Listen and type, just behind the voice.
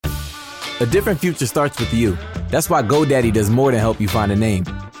A different future starts with you. That's why GoDaddy does more than help you find a name.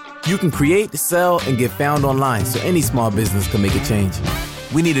 You can create, sell, and get found online so any small business can make a change.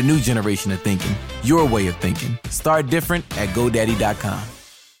 We need a new generation of thinking, your way of thinking. Start different at GoDaddy.com.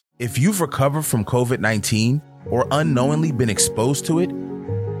 If you've recovered from COVID-19 or unknowingly been exposed to it,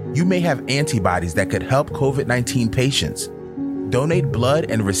 you may have antibodies that could help COVID-19 patients. Donate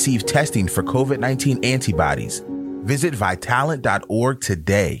blood and receive testing for COVID-19 antibodies. Visit Vitalant.org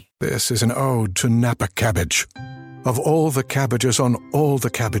today. This is an ode to Napa cabbage. Of all the cabbages on all the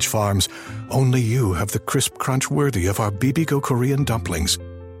cabbage farms, only you have the crisp crunch worthy of our Bibigo Korean dumplings.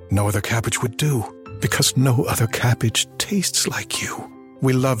 No other cabbage would do, because no other cabbage tastes like you.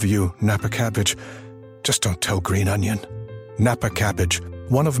 We love you, Napa cabbage. Just don't tell Green Onion. Napa cabbage,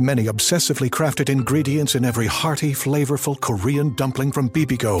 one of many obsessively crafted ingredients in every hearty, flavorful Korean dumpling from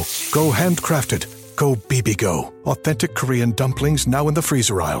Bibigo. Go handcrafted. Go Bibigo. Authentic Korean dumplings now in the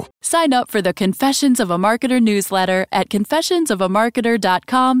freezer aisle. Sign up for the Confessions of a Marketer newsletter at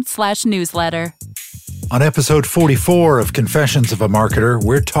confessionsofamarketer.com/newsletter. On episode 44 of Confessions of a Marketer,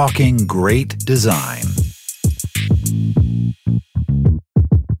 we're talking great design.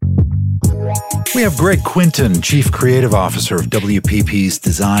 We have Greg Quinton, Chief Creative Officer of WPP's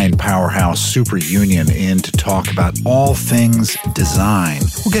design powerhouse Superunion, in to talk about all things design.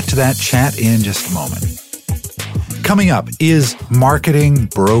 We'll get to that chat in just a moment. Coming up, is marketing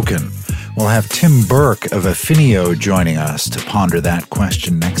broken? We'll have Tim Burke of Affinio joining us to ponder that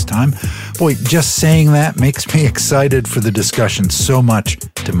question next time. Boy, just saying that makes me excited for the discussion. So much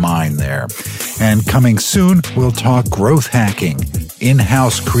to mine there. And coming soon, we'll talk growth hacking,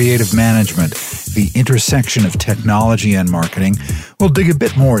 in-house creative management, the intersection of technology and marketing. We'll dig a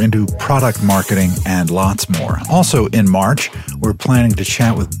bit more into product marketing and lots more. Also in March, we're planning to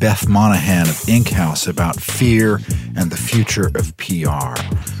chat with Beth Monahan of Inkhouse about fear and the future of PR.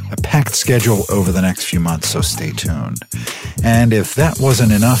 A packed schedule over the next few months, so stay tuned. And if that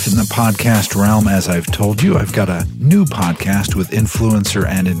wasn't enough in the podcast realm, as I've told you, I've got a new podcast with influencer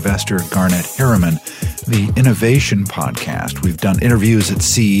and investor Garnet Harriman, the Innovation Podcast. We've done interviews at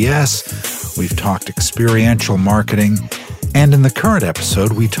CES, we've talked experiential marketing, and in the current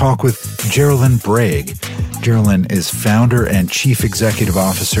episode, we talk with Geraldine Bragg. Geraldine is founder and chief executive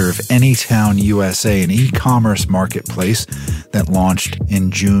officer of Anytown USA, an e-commerce marketplace that launched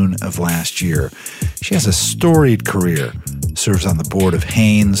in June of last year. She has a storied career, serves on the board of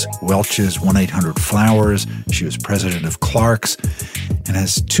Hanes, Welch's, 1-800-Flowers. She was president of Clark's and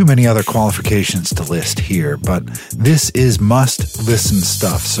has too many other qualifications to list here. But this is must-listen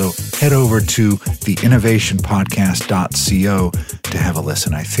stuff, so head over to theinnovationpodcast.co to have a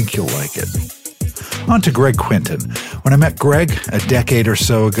listen. I think you'll like it. On to Greg Quinton. When I met Greg a decade or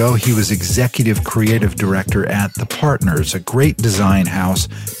so ago, he was executive creative director at The Partners, a great design house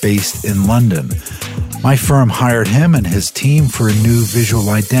based in London. My firm hired him and his team for a new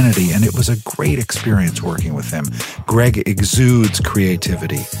visual identity, and it was a great experience working with him. Greg exudes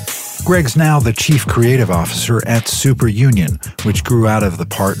creativity. Greg's now the chief creative officer at Superunion, which grew out of The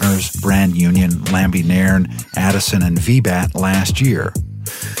Partners, Brand Union, Lambie Nairn, Addison, and VBAT last year.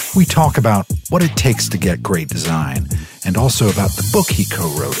 We talk about what it takes to get great design, and also about the book he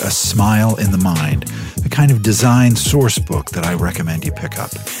co-wrote, A Smile in the Mind, the kind of design source book that I recommend you pick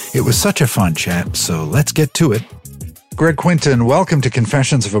up. It was such a fun chat, so let's get to it. Greg Quinton, welcome to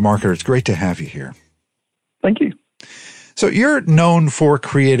Confessions of a Marketer. It's great to have you here. Thank you. So you're known for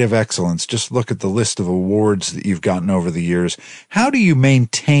creative excellence. Just look at the list of awards that you've gotten over the years. How do you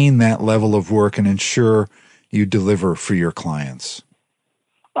maintain that level of work and ensure you deliver for your clients?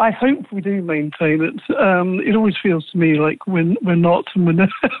 I hope we do maintain it. It always feels to me like we're not, and we're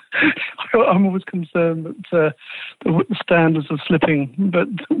never. I'm always concerned that the standards are slipping. But,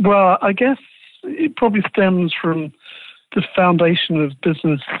 well, I guess it probably stems from the foundation of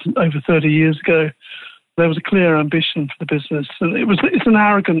business over 30 years ago. There was a clear ambition for the business, and it's an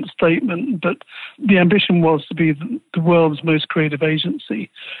arrogant statement, but the ambition was to be the world's most creative agency,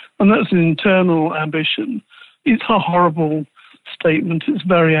 and that's an internal ambition. It's a horrible statement. It's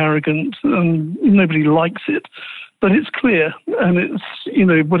very arrogant, and nobody likes it, but it's clear, and it's,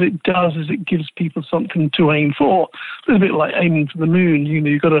 what it does is it gives people something to aim for. It's a bit like aiming for the moon.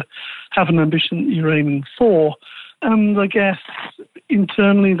 You've got to have an ambition that you're aiming for, and I guess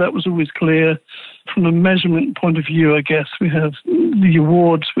internally that was always clear. From a measurement point of view, I guess we have the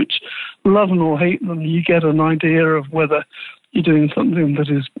awards, which, love them or hate them, you get an idea of whether you're doing something that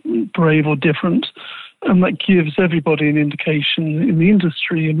is brave or different. And that gives everybody an indication in the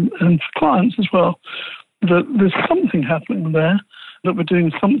industry and for clients as well that there's something happening there, that we're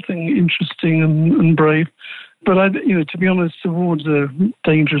doing something interesting and brave. But to be honest, awards are a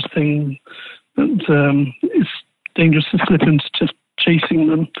dangerous thing. And it's dangerous to slip into just chasing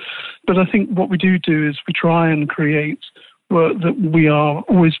them. But I think what we do is we try and create work that we are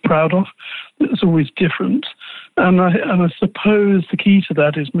always proud of, that's always different. And I suppose the key to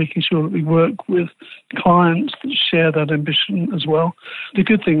that is making sure that we work with clients that share that ambition as well. The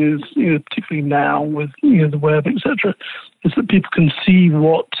good thing is, particularly now with the web, etc., is that people can see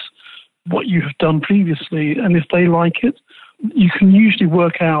what you have done previously, and if they like it, you can usually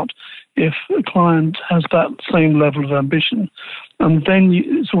work out if a client has that same level of ambition, and then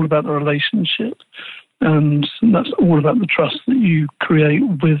it's all about the relationship, and that's all about the trust that you create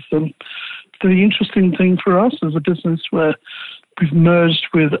with them. The interesting thing for us as a business where we've merged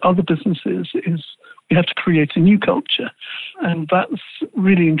with other businesses is we have to create a new culture, and that's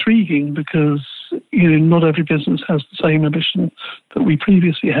really intriguing because not every business has the same ambition that we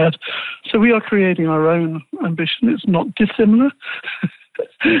previously had. So we are creating our own ambition. It's not dissimilar.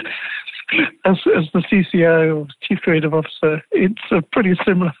 As the CCO or Chief Creative Officer, it's a pretty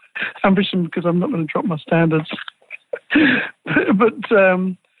similar ambition because I'm not going to drop my standards. But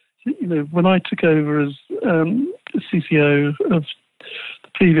when I took over as CCO of the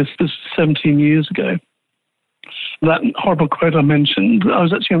previous 17 years ago, that horrible quote I mentioned, I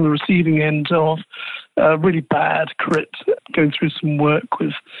was actually on the receiving end of really bad crit, going through some work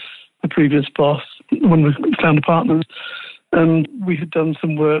with the previous boss, one of the founder partners, and we had done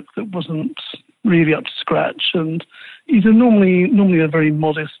some work that wasn't really up to scratch. And he's normally a very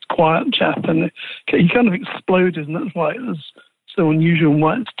modest, quiet chap, and he kind of exploded, and that's why it was so unusual and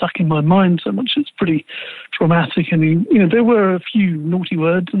why it's stuck in my mind so much. It's pretty traumatic. And there were a few naughty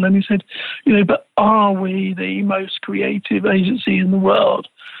words, and then he said, but are we the most creative agency in the world?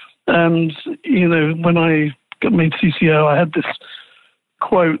 And, when I got made CCO, I had this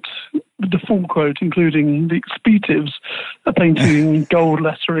quote, the full quote, including the expletives, painted in gold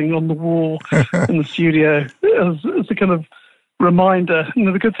lettering on the wall in the studio as a kind of reminder.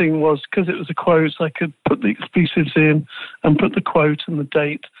 The good thing was, because it was a quote, I could put the expletives in and put the quote and the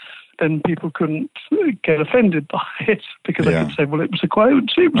date. Then people couldn't get offended by it because I could say, well, it was a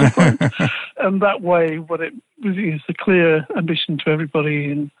quote, it was a quote. And that way, what it was is a clear ambition to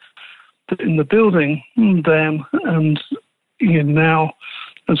everybody in the building then. And now,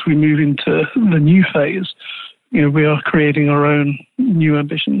 as we move into the new phase, we are creating our own new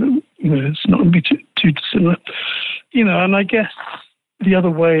ambition. It's not going to be too dissimilar. And I guess the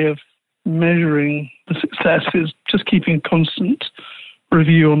other way of measuring the success is just keeping a constant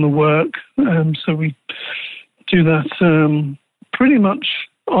review on the work. So we do that pretty much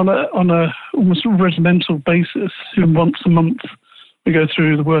on a almost regimental basis. Once a month, we go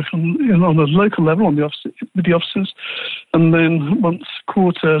through the work on a local level with the officers, and then once a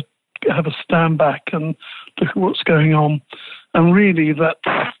quarter have a stand back and look at what's going on. And really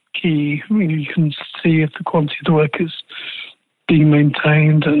that's key. You can see if the quality of the work is being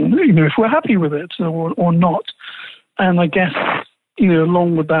maintained and, if we're happy with it or not. And I guess,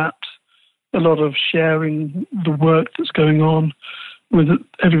 along with that, a lot of sharing the work that's going on with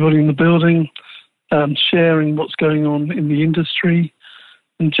everybody in the building, sharing what's going on in the industry,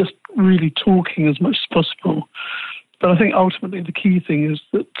 and just really talking as much as possible. But I think ultimately the key thing is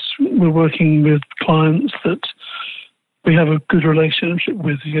that we're working with clients that we have a good relationship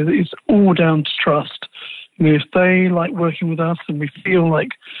with. It's all down to trust. If they like working with us and we feel like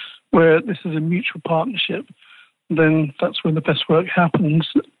this is a mutual partnership, then that's when the best work happens.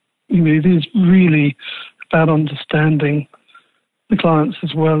 It is really about understanding the clients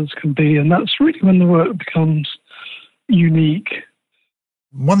as well as can be, and that's really when the work becomes unique.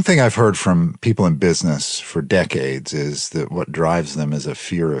 One thing I've heard from people in business for decades is that what drives them is a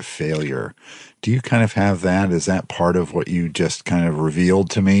fear of failure. Do you kind of have that? Is that part of what you just kind of revealed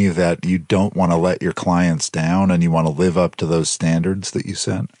to me, that you don't want to let your clients down and you want to live up to those standards that you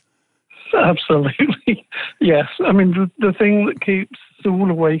set? Absolutely. Yes. I mean, the thing that keeps us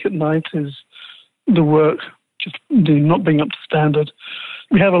all awake at night is the work, just not being up to standard.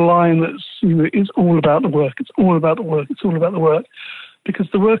 We have a line that's, it's all about the work. It's all about the work. It's all about the work. Because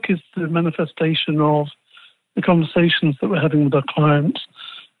the work is the manifestation of the conversations that we're having with our clients.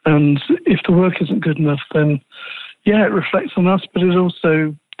 And if the work isn't good enough, then, it reflects on us, but it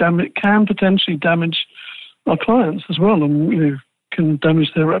also can potentially damage our clients as well, and, can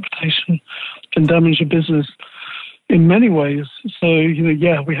damage their reputation, can damage a business in many ways. So,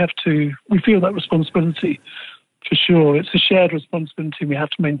 we feel that responsibility for sure. It's a shared responsibility. We have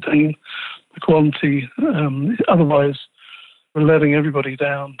to maintain the quality. Otherwise, we're letting everybody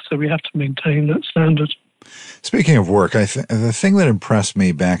down. So we have to maintain that standard. Speaking of work, the thing that impressed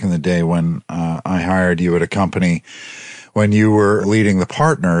me back in the day when I hired you at a company, when you were leading the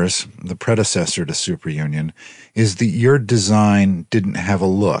partners, the predecessor to SuperUnion, is that your design didn't have a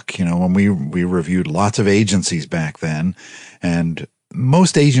look. You know, when we reviewed lots of agencies back then, and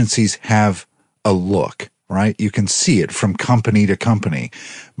most agencies have a look, right? You can see it from company to company.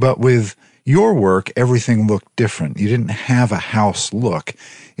 But with your work, everything looked different. You didn't have a house look.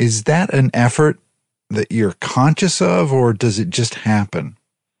 Is that an effort that you're conscious of, or does it just happen?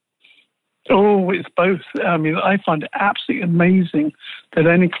 Oh, it's both. I mean, I find it absolutely amazing that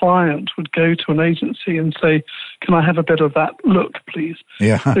any client would go to an agency and say, "Can I have a bit of that look, please?"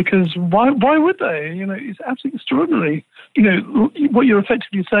 Yeah. Because why would they? You know, it's absolutely extraordinary. You know, what you're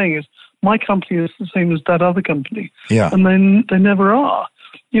effectively saying is, my company is the same as that other company. Yeah. And then they never are.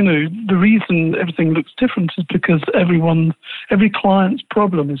 You know, the reason everything looks different is because every client's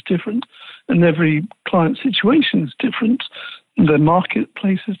problem is different, and every client's situation is different. The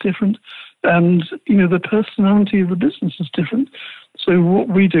marketplace is different. And, you know, the personality of the business is different. So what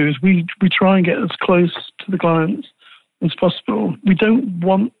we do is we try and get as close to the clients as possible. We don't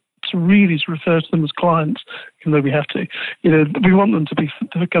want to really refer to them as clients, even though we have to. You know, we want them to be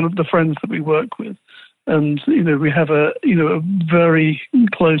kind of the friends that we work with. And, you know, we have a very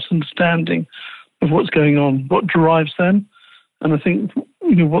close understanding of what's going on, what drives them. And I think,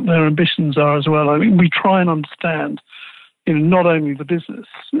 you know, what their ambitions are as well. I mean, we try and understand, you know, not only the business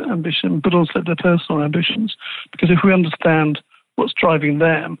ambition, but also their personal ambitions. Because if we understand what's driving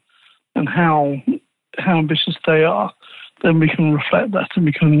them and how ambitious they are, then we can reflect that and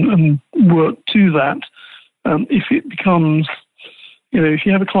we can work to that. If it becomes, you know, if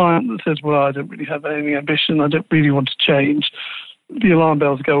you have a client that says, "Well, I don't really have any ambition, I don't really want to change," the alarm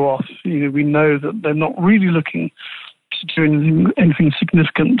bells go off. You know, we know that they're not really looking to do anything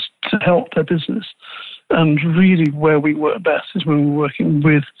significant to help their business. And really where we work best is when we're working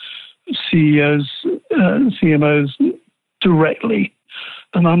with CEOs, CMOs directly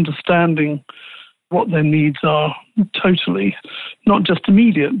and understanding what their needs are totally, not just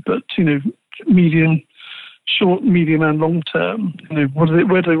immediate, but, you know, medium, short, medium and long term. You know,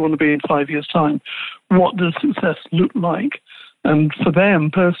 where do they want to be in 5 years' time? What does success look like? And for them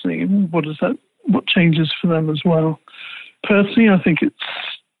personally, what changes for them as well? Personally, I think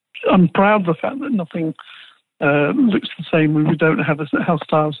I'm proud of the fact that nothing looks the same when we don't have a house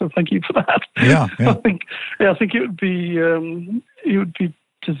style. So thank you for that. Yeah. I think it would be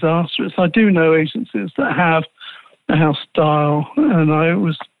disastrous. I do know agencies that have a house style, and I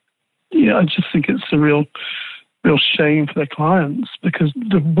just think it's a real shame for their clients because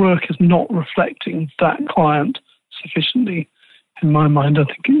the work is not reflecting that client sufficiently. In my mind, I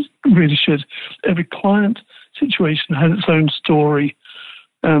think it really should. Every client situation has its own story.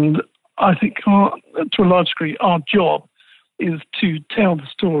 And I think to a large degree, our job is to tell the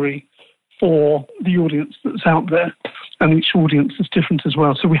story for the audience that's out there. And each audience is different as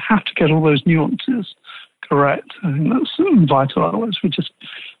well. So we have to get all those nuances correct. I think that's vital. Otherwise, we're just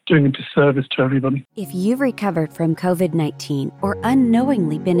doing a disservice to everybody. If you've recovered from COVID-19 or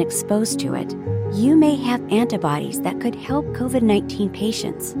unknowingly been exposed to it, you may have antibodies that could help COVID-19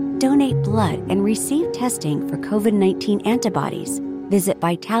 patients. Donate blood and receive testing for COVID-19 antibodies. Visit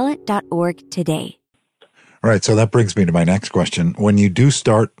Vitalant.org today. All right, so that brings me to my next question. When you do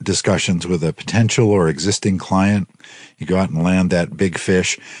start discussions with a potential or existing client, you go out and land that big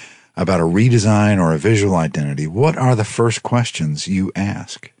fish about a redesign or a visual identity, what are the first questions you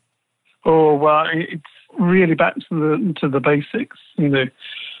ask? Oh, well, it's really back to the basics. You know,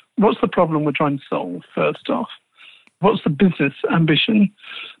 what's the problem we're trying to solve, first off? What's the business ambition?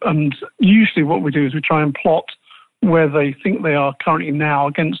 And usually what we do is we try and plot where they think they are currently now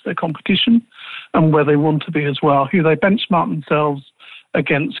against their competition and where they want to be as well, who they benchmark themselves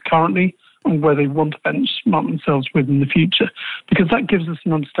against currently and where they want to benchmark themselves with in the future, because that gives us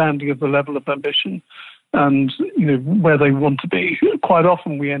an understanding of the level of ambition and, you know, where they want to be. Quite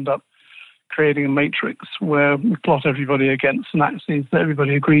often we end up creating a matrix where we plot everybody against an axis that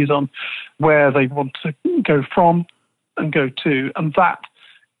everybody agrees on where they want to go from and go to, and that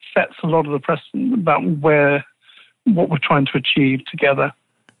sets a lot of the precedent about what we're trying to achieve together.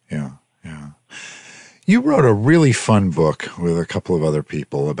 Yeah. You wrote a really fun book with a couple of other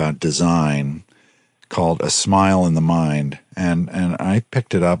people about design called A Smile in the Mind. And I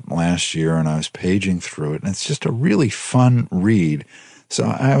picked it up last year and I was paging through it, and it's just a really fun read. So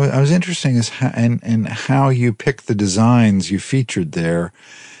I was interested in how you picked the designs you featured there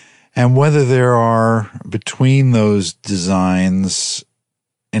and whether there are between those designs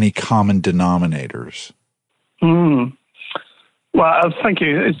any common denominators. Well, thank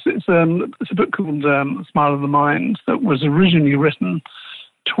you. It's a book called Smile of the Mind that was originally written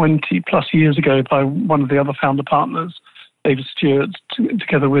 20 plus years ago by one of the other founder partners, David Stewart,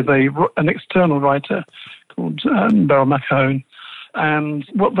 together with an external writer called Beryl McCahone. And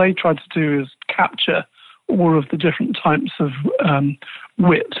what they tried to do is capture all of the different types of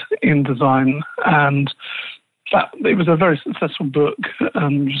wit in design. And it was a very successful book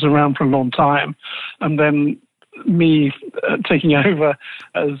and was around for a long time. And then me taking over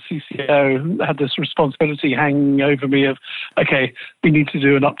as CCO had this responsibility hanging over me of, okay, we need to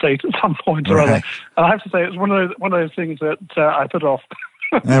do an update at some point or other. And I have to say, it's one of those things that I put off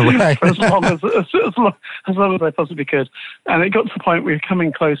for as long as I possibly could. And it got to the point we were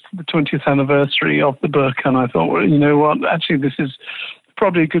coming close to the 20th anniversary of the book, and I thought, well, you know what, actually this is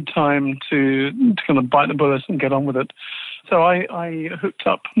probably a good time to kind of bite the bullet and get on with it. So I hooked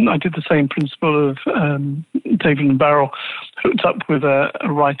up. I did the same principle of David and Beryl, hooked up with a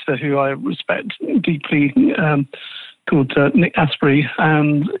writer who I respect deeply called Nick Asprey,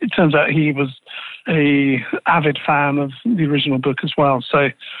 and it turns out he was a avid fan of the original book as well. So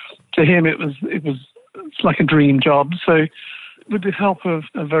to him, it's like a dream job. So with the help of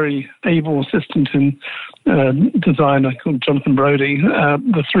a very able assistant in designer called Jonathan Brody,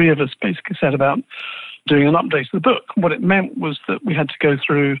 the three of us basically set about doing an update of the book. What it meant was that we had to go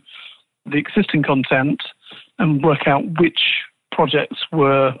through the existing content and work out which projects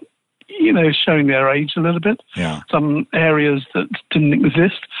were, showing their age a little bit. Yeah. Some areas that didn't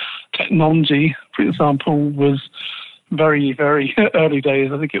exist. Technology, for example, was very, very early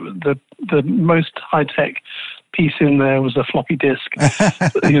days. I think it was the most high-tech piece in there was a floppy disk.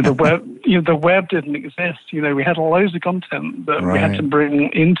 The web didn't exist. We had loads of content that we had to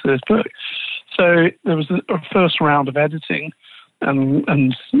bring into this book. So there was a first round of editing, and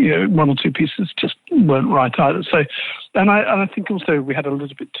one or two pieces just weren't right either. So, and I think also we had a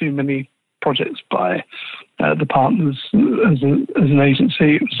little bit too many projects by the partners as an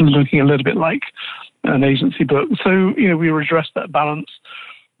agency. It was looking a little bit like an agency book. So we redressed that balance.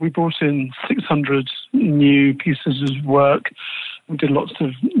 We brought in 600 new pieces of work. We did lots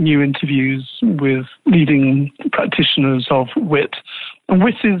of new interviews with leading practitioners of wit. And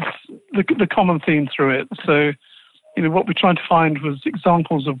wit is the common theme through it. So, what we tried to find was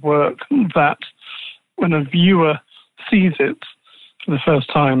examples of work that when a viewer sees it for the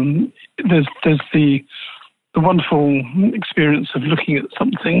first time, there's the wonderful experience of looking at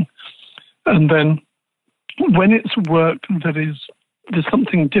something. And then when it's work there's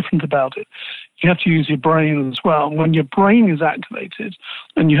something different about it, you have to use your brain as well. When your brain is activated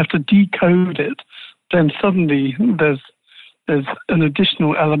and you have to decode it, then suddenly there's an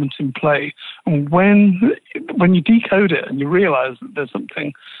additional element in play. And when you decode it and you realize that there's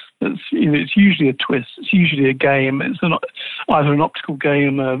something that's, it's usually a twist, it's usually a game, it's either an optical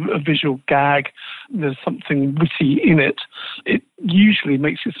game, a visual gag, there's something witty in it, it usually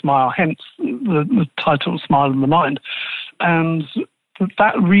makes you smile, hence the title Smile in the Mind. And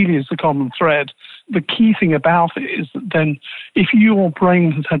that really is the common thread. The key thing about it is that then if your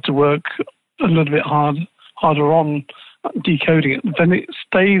brain has had to work a little bit harder on decoding it, then it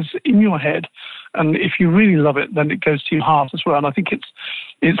stays in your head. And if you really love it, then it goes to your heart as well. And I think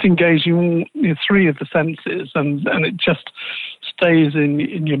it's engaging all three of the senses, and it just stays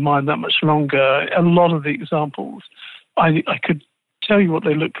in your mind that much longer. A lot of the examples, I could tell you what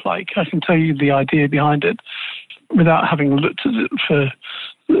they look like. I can tell you the idea behind it without having looked at it for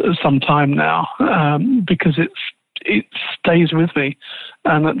some time now, because it stays with me,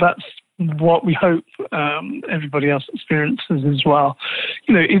 and that's what we hope everybody else experiences as well.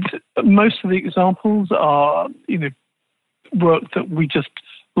 Most of the examples are work that we just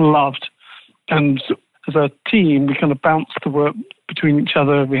loved, and as a team we kind of bounced the work between each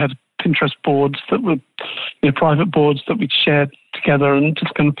other. We had Pinterest boards that were private boards that we'd shared together, and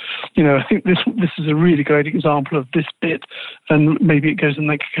just kind of, I think this is a really great example of this bit, and maybe it goes in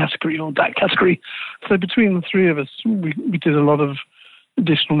that category or that category. So between the three of us, we did a lot of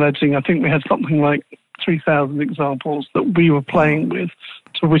additional editing. I think we had something like 3,000 examples that we were playing with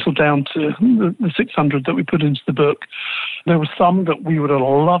to whittle down to the 600 that we put into the book. There were some that we would have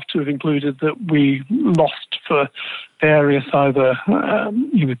loved to have included that we lost for various either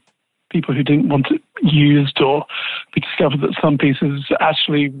people who didn't want it used, or we discovered that some pieces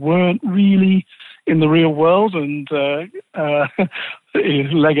actually weren't really in the real world, and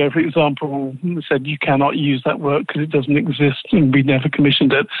Lego, for example, said you cannot use that work because it doesn't exist, and we never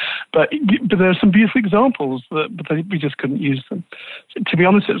commissioned it. But there are some beautiful examples, but we just couldn't use them. To be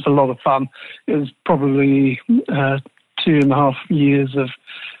honest, it was a lot of fun. It was probably 2.5 years of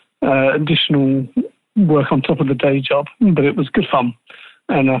additional work on top of the day job, but it was good fun,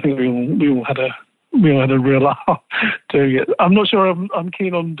 and I think we all had a real laugh doing it. I'm not sure I'm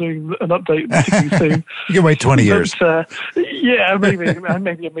keen on doing an update particularly soon. You can wait 20 years. Yeah, maybe.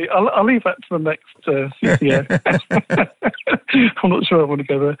 I'll leave that to the next CTO. I'm not sure I want to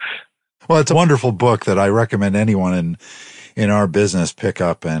go there. Well, it's a wonderful book that I recommend anyone in our business pick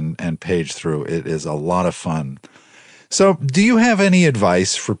up and page through. It is a lot of fun. So do you have any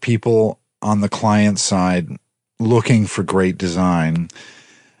advice for people on the client side looking for great design?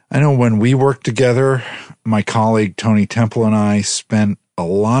 I know when we worked together, my colleague Tony Temple and I spent a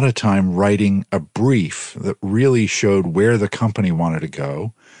lot of time writing a brief that really showed where the company wanted to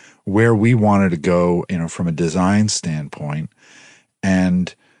go, where we wanted to go, from a design standpoint.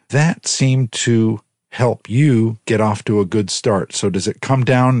 And that seemed to help you get off to a good start. So does it come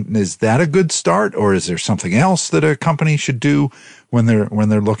down, is that a good start, or is there something else that a company should do when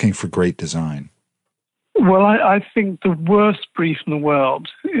they're looking for great design? Well, I think the worst brief in the world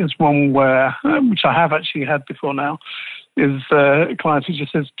is one where, which I have actually had before now, is a client who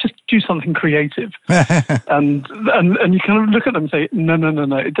just says, just do something creative. and you kind of look at them and say, no,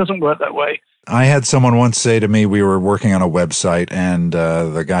 it doesn't work that way. I had someone once say to me, we were working on a website, and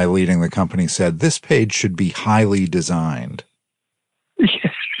the guy leading the company said, this page should be highly designed.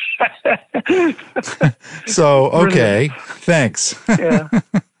 So, okay, thanks. Yeah.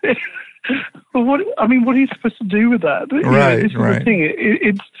 Well, what are you supposed to do with that? Right, this is the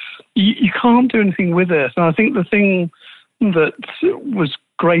thing. You can't do anything with it. And I think the thing that was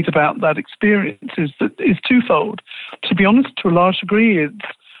great about that experience is that it's twofold. To be honest, to a large degree, it's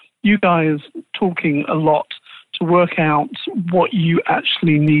you guys talking a lot to work out what you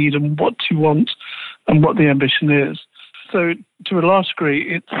actually need and what you want and what the ambition is. So to a large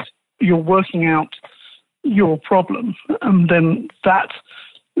degree, it's you're working out your problem, and then that.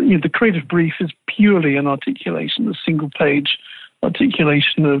 The creative brief is purely an articulation, a single-page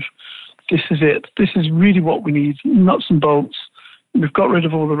articulation of this is it. This is really what we need, nuts and bolts. We've got rid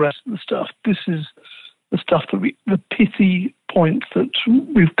of all the rest of the stuff. This is the stuff the pithy points that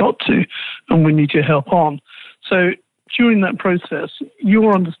we've got to, and we need your help on. So during that process,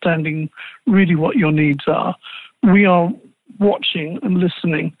 you're understanding really what your needs are. We are watching and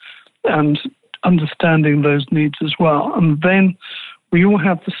listening and understanding those needs as well. And then we all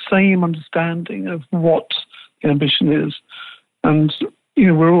have the same understanding of what the ambition is. And,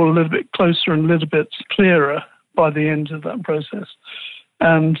 we're all a little bit closer and a little bit clearer by the end of that process.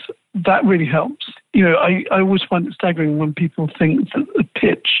 And that really helps. I always find it staggering when people think that a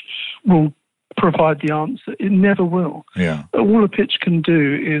pitch will provide the answer. It never will. Yeah. All a pitch can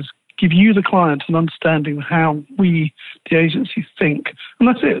do is give you, the client, an understanding of how we, the agency, think. And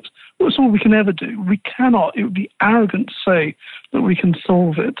that's it. That's all we can ever do. We cannot, it would be arrogant to say that we can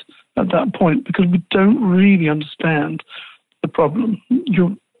solve it at that point because we don't really understand the problem,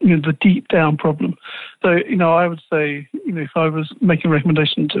 the deep down problem. So, I would say, if I was making a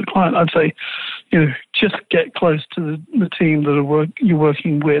recommendation to a client, I'd say, just get close to the team that you're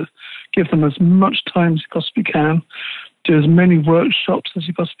working with. Give them as much time as you possibly can. Do as many workshops as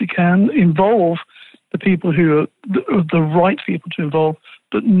you possibly can. Involve the people who are the right people to involve,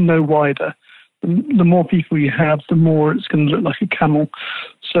 but no wider. The more people you have, the more it's going to look like a camel.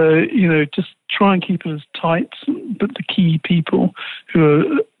 So, just try and keep it as tight, but the key people who are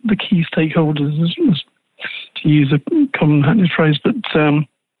the key stakeholders, to use a common Hackney phrase, but,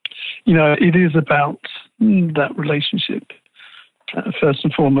 it is about that relationship. First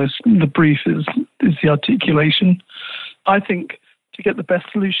and foremost, the brief is the articulation. I think to get the best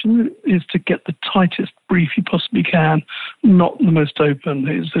solution is to get the tightest brief you possibly can, not the most open.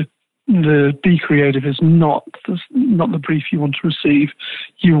 The Be Creative is not the brief you want to receive.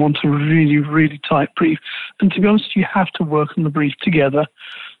 You want a really, really tight brief. And to be honest, you have to work on the brief together,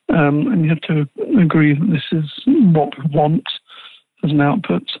 and you have to agree that this is what we want as an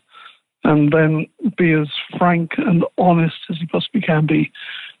output. And then be as frank and honest as you possibly can be.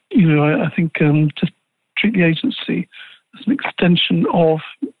 I think just treat the agency as an extension of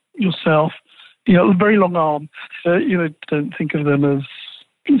yourself. A very long arm. Don't think of them as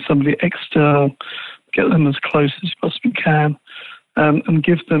somebody external. Get them as close as you possibly can, and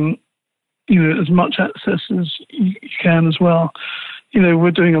give them, as much access as you can as well.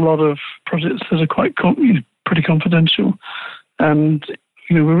 We're doing a lot of projects that are quite pretty confidential, and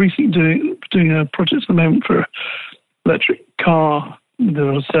we're recently doing a project at the moment for electric car.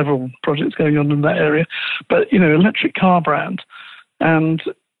 There are several projects going on in that area, but electric car brand, and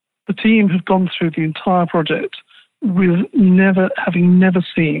the team have gone through the entire project with having never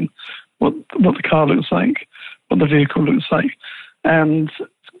seen what the car looks like, what the vehicle looks like, and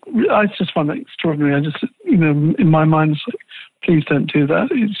I just find that extraordinary. I just, in my mind, it's like, please don't do that.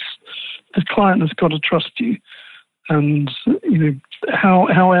 It's the client has got to trust you, and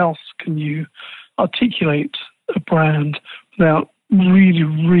how else can you articulate a brand without really,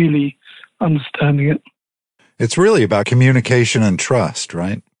 really understanding it? It's really about communication and trust,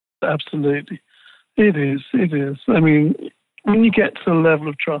 right? Absolutely, it is. It is. I mean, when you get to a level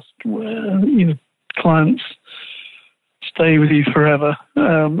of trust where clients stay with you forever.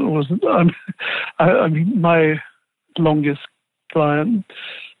 My longest client,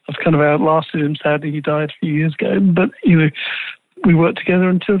 I've kind of outlasted him. Sadly, he died a few years ago. But we worked together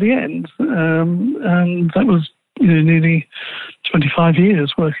until the end, and that was nearly 25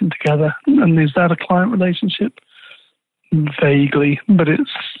 years working together. And is that a client relationship? Vaguely, but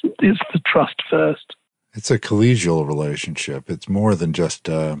it's the trust first. It's a collegial relationship. It's more than just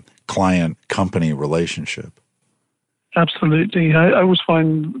a client-company relationship. Absolutely. I always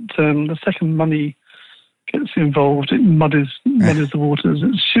find the second money gets involved, it muddies the waters.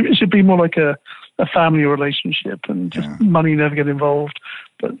 It should be more like a family relationship, and just money never get involved.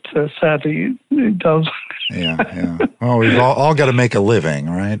 But sadly, it does. Yeah. Well, we've all got to make a living,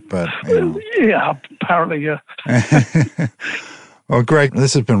 right? But yeah, apparently, yeah. Well, Greg,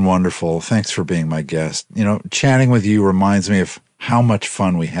 this has been wonderful. Thanks for being my guest. Chatting with you reminds me of how much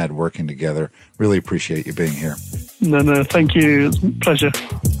fun we had working together. Really appreciate you being here. No, thank you. It's a pleasure.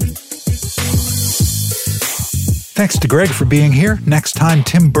 Thanks to Greg for being here. Next time,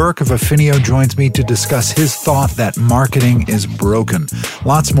 Tim Burke of Affinio joins me to discuss his thought that marketing is broken.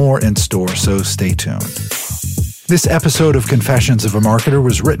 Lots more in store, so stay tuned. This episode of Confessions of a Marketer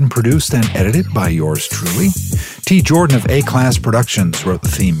was written, produced, and edited by yours truly. T. Jordan of A-Class Productions wrote the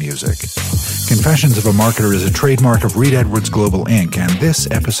theme music. Confessions of a Marketer is a trademark of Reed Edwards Global Inc., and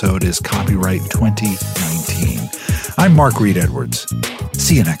this episode is copyright 2019. I'm Mark Reed Edwards.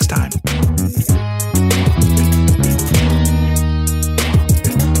 See you next time.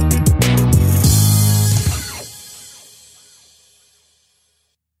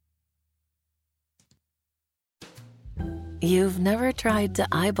 You've never tried to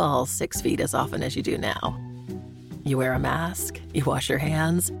eyeball 6 feet as often as you do now. You wear a mask, you wash your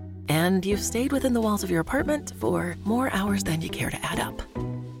hands, and you've stayed within the walls of your apartment for more hours than you care to add up.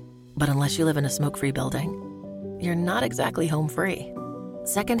 But unless you live in a smoke-free building, you're not exactly home free.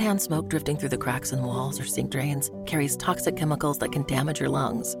 Secondhand smoke drifting through the cracks in walls or sink drains carries toxic chemicals that can damage your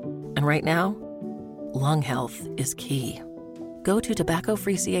lungs. And right now, lung health is key. Go to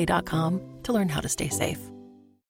tobaccofreeca.com to learn how to stay safe.